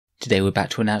Today we're back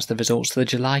to announce the results of the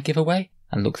July giveaway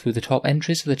and look through the top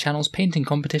entries for the channel's painting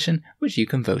competition, which you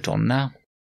can vote on now.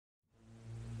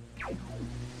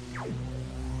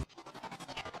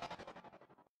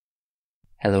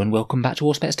 Hello and welcome back to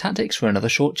Auspex Tactics for another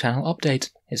short channel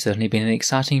update. It's certainly been an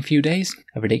exciting few days.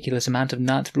 A ridiculous amount of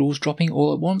 9th rules dropping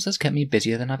all at once has kept me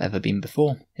busier than I've ever been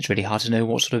before. It's really hard to know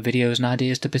what sort of videos and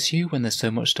ideas to pursue when there's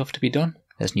so much stuff to be done.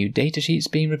 There's new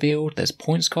datasheets being revealed, there's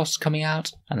points costs coming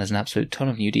out, and there's an absolute ton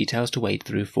of new details to wade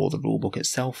through for the rulebook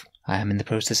itself. I am in the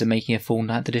process of making a full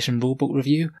 9th edition rulebook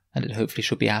review, and it hopefully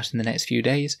should be out in the next few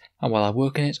days, and while I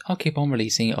work on it, I'll keep on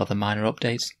releasing other minor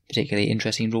updates, particularly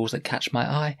interesting rules that catch my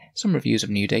eye, some reviews of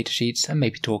new datasheets, and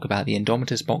maybe talk about the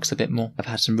Indomitus box a bit more. I've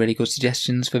had some really good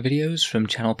suggestions for videos from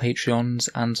channel Patreons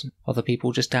and other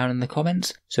people just down in the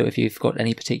comments, so if you've got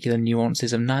any particular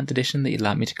nuances of 9th edition that you'd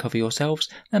like me to cover yourselves,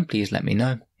 then please let me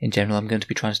know. In general, I'm going to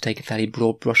be trying to take a fairly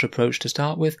broad brush approach to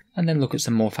start with, and then look at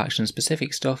some more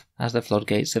faction-specific stuff as the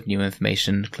floodgates of new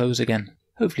information close again.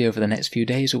 Hopefully over the next few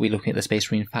days we'll be looking at the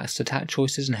Space Marine fast attack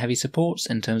choices and heavy supports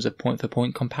in terms of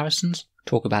point-for-point comparisons,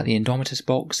 talk about the Indomitus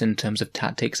box in terms of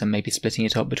tactics and maybe splitting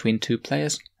it up between 2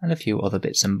 players, and a few other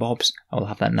bits and bobs. I will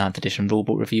have that 9th edition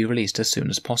rulebook review released as soon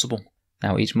as possible.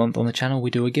 Now each month on the channel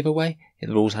we do a giveaway.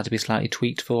 The rules had to be slightly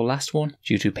tweaked for the last one,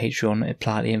 due to Patreon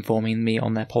politely informing me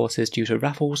on their policies due to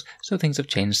raffles, so things have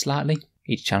changed slightly.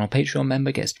 Each channel Patreon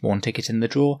member gets 1 ticket in the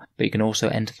draw, but you can also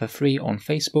enter for free on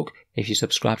Facebook if you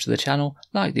subscribe to the channel,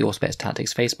 like the Auspex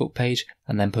Tactics Facebook page,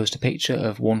 and then post a picture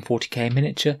of 140k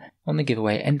miniature on the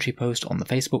giveaway entry post on the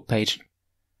Facebook page.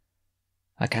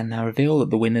 I can now reveal that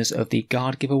the winners of the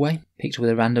Guard giveaway, picked with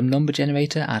a random number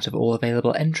generator out of all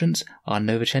available entrants, are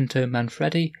Novecento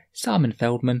Manfredi, Simon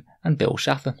Feldman, and Bill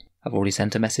Schaffer. I've already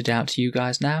sent a message out to you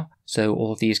guys now, so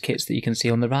all of these kits that you can see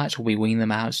on the right will be winging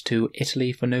them out to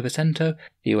Italy for Novecento,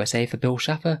 the USA for Bill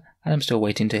Schaffer, and I'm still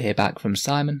waiting to hear back from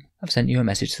Simon. I've sent you a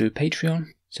message through Patreon,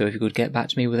 so if you could get back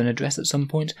to me with an address at some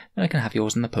point, then I can have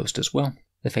yours in the post as well.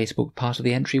 The Facebook part of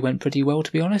the entry went pretty well,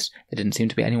 to be honest. There didn't seem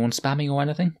to be anyone spamming or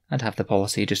anything, and have the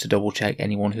policy just to double check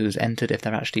anyone who's entered if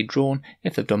they're actually drawn.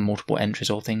 If they've done multiple entries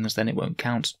or things, then it won't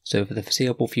count. So for the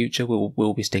foreseeable future,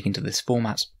 we'll be sticking to this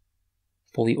format.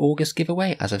 For the August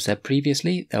giveaway, as I've said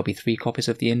previously, there'll be 3 copies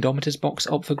of the Indomitus box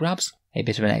up for grabs. A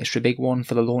bit of an extra big one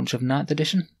for the launch of 9th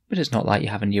edition, but it's not like you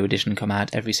have a new edition come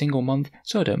out every single month,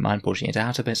 so I don't mind pushing it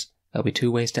out a bit. There'll be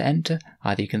 2 ways to enter.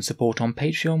 Either you can support on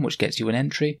Patreon, which gets you an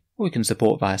entry, or you can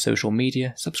support via social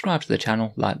media, subscribe to the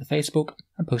channel, like the Facebook,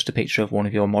 and post a picture of one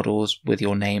of your models with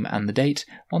your name and the date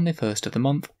on the 1st of the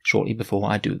month, shortly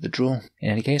before I do the draw. In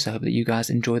any case, I hope that you guys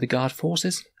enjoy the Guard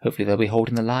forces. Hopefully they'll be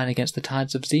holding the line against the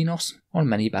tides of Xenos on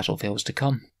many battlefields to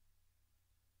come.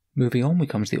 Moving on, we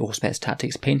come to the Auspex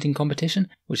Tactics painting competition,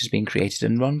 which has been created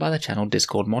and run by the channel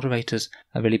Discord moderators.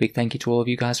 A really big thank you to all of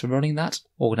you guys for running that.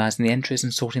 Organising the entries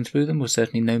and sorting through them was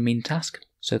certainly no mean task,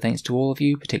 so thanks to all of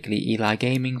you, particularly Eli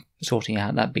Gaming, for sorting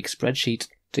out that big spreadsheet.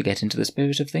 To get into the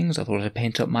spirit of things, I thought I'd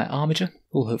paint up my Armiger,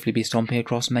 who will hopefully be stomping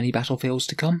across many battlefields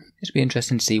to come. It'll be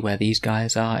interesting to see where these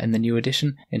guys are in the new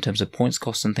edition, in terms of points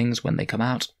costs and things when they come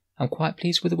out. I'm quite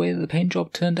pleased with the way that the paint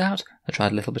job turned out. I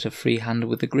tried a little bit of freehand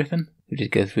with the Griffin, who did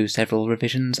go through several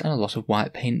revisions and a lot of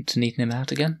white paint to neaten him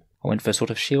out again. I went for a sort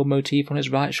of shield motif on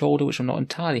his right shoulder, which I'm not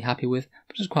entirely happy with,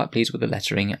 but I was quite pleased with the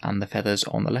lettering and the feathers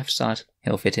on the left side.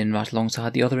 He'll fit in right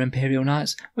alongside the other Imperial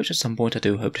Knights, which at some point I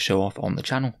do hope to show off on the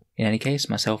channel. In any case,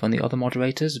 myself and the other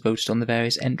moderators voted on the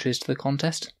various entries to the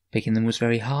contest. Picking them was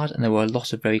very hard, and there were a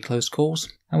lot of very close calls,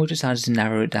 and we decided to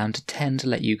narrow it down to 10 to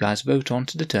let you guys vote on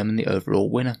to determine the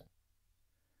overall winner.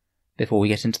 Before we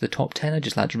get into the top 10, I'd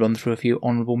just like to run through a few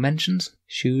honourable mentions.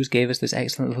 Shoes gave us this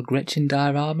excellent little Gretchen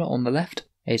diorama on the left.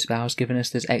 Ace Bauer's given us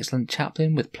this excellent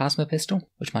Chaplain with plasma pistol,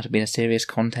 which might have been a serious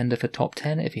contender for top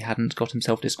 10 if he hadn't got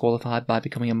himself disqualified by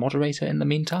becoming a moderator in the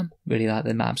meantime. Really like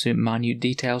the absolute minute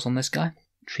details on this guy.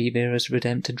 Treevera's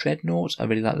Redemptor Dreadnought, I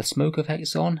really like the smoke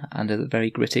effects on, and a very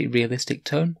gritty, realistic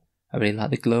tone. I really like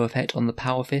the glow effect on the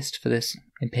Power Fist for this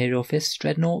Imperial Fist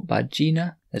Dreadnought by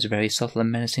Gina. There's a very subtle and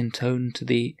menacing tone to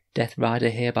the Death Rider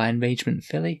here by Enragement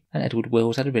Philly, and Edward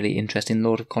Wills had a really interesting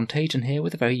Lord of Contagion here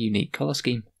with a very unique colour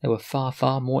scheme. There were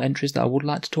far more entries that I would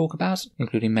like to talk about,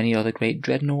 including many other great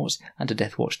Dreadnoughts and a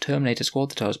Deathwatch Terminator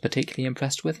squad that I was particularly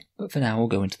impressed with, but for now we'll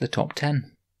go into the top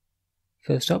 10.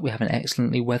 First up, we have an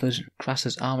excellently weathered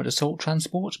Crassus Armoured Assault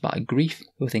Transport by Grief,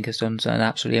 who I think has done an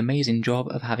absolutely amazing job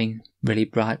of having really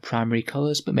bright primary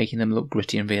colours but making them look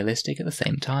gritty and realistic at the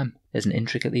same time. There's an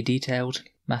intricately detailed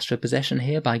Master of Possession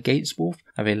here by Gateswolf.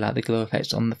 I really like the glow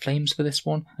effects on the flames for this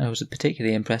one, and I was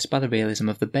particularly impressed by the realism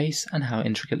of the base and how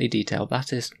intricately detailed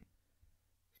that is.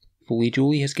 Fully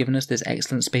Julie has given us this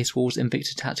excellent Space Wolves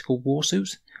Invicta Tactical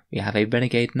Warsuit, we have a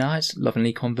Renegade Knight,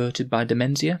 lovingly converted by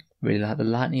Dementia. Really like the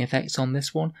lightning effects on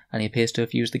this one, and he appears to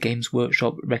have used the Games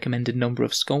Workshop recommended number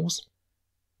of skulls.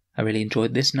 I really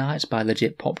enjoyed this Knight by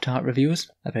legit Pop-Tart reviewers,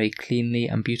 a very cleanly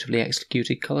and beautifully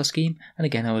executed colour scheme, and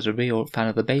again I was a real fan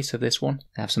of the base of this one.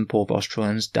 They have some poor boss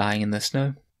Troyans dying in the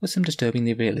snow, with some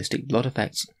disturbingly realistic blood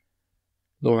effects.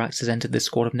 Lorax has entered this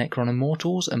squad of Necron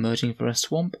Immortals, emerging from a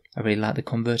swamp. I really like the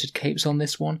converted capes on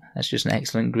this one. That's just an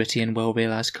excellent gritty and well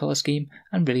realised colour scheme,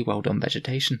 and really well done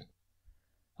vegetation.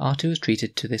 R2 is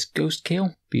treated to this Ghost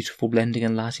Kill, beautiful blending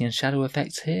and lighting and shadow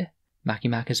effects here.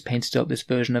 Mac has painted up this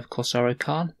version of Kossaro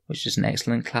Khan, which is an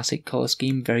excellent classic colour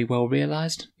scheme, very well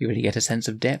realised. You really get a sense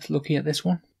of depth looking at this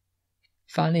one.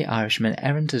 Finally, Irishman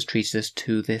Errant has treated us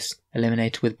to this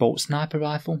Eliminator with Bolt Sniper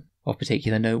Rifle. Of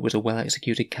particular note was a well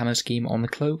executed camo scheme on the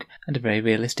cloak and a very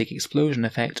realistic explosion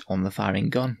effect on the firing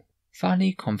gun.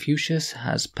 Finally, Confucius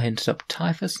has painted up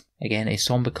Typhus, again a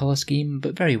sombre colour scheme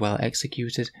but very well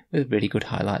executed with really good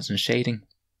highlights and shading.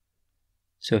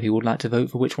 So if you would like to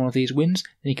vote for which one of these wins,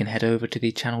 then you can head over to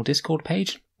the channel Discord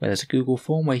page, where there's a Google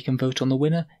form where you can vote on the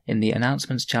winner in the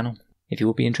announcements channel. If you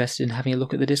would be interested in having a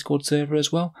look at the Discord server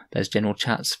as well, there's general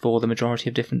chats for the majority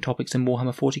of different topics in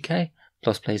Warhammer 40k,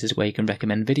 plus places where you can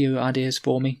recommend video ideas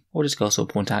for me, or discuss or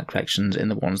point out corrections in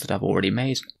the ones that I've already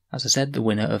made. As I said, the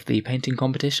winner of the painting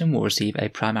competition will receive a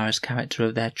Primaris character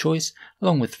of their choice,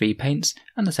 along with 3 paints,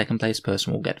 and the second place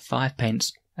person will get 5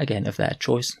 paints, again of their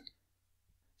choice.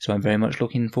 So I'm very much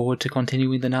looking forward to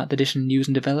continuing the 9th edition news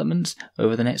and developments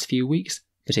over the next few weeks,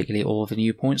 particularly all of the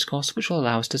new points costs, which will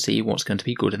allow us to see what's going to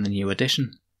be good in the new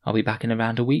edition. I'll be back in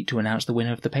around a week to announce the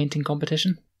winner of the painting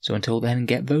competition, so until then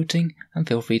get voting, and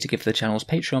feel free to give the channel's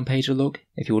Patreon page a look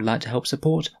if you would like to help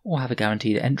support or have a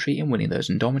guaranteed entry in winning those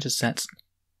Indomitus sets.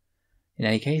 In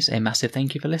any case, a massive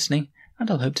thank you for listening,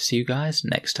 and I'll hope to see you guys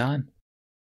next time.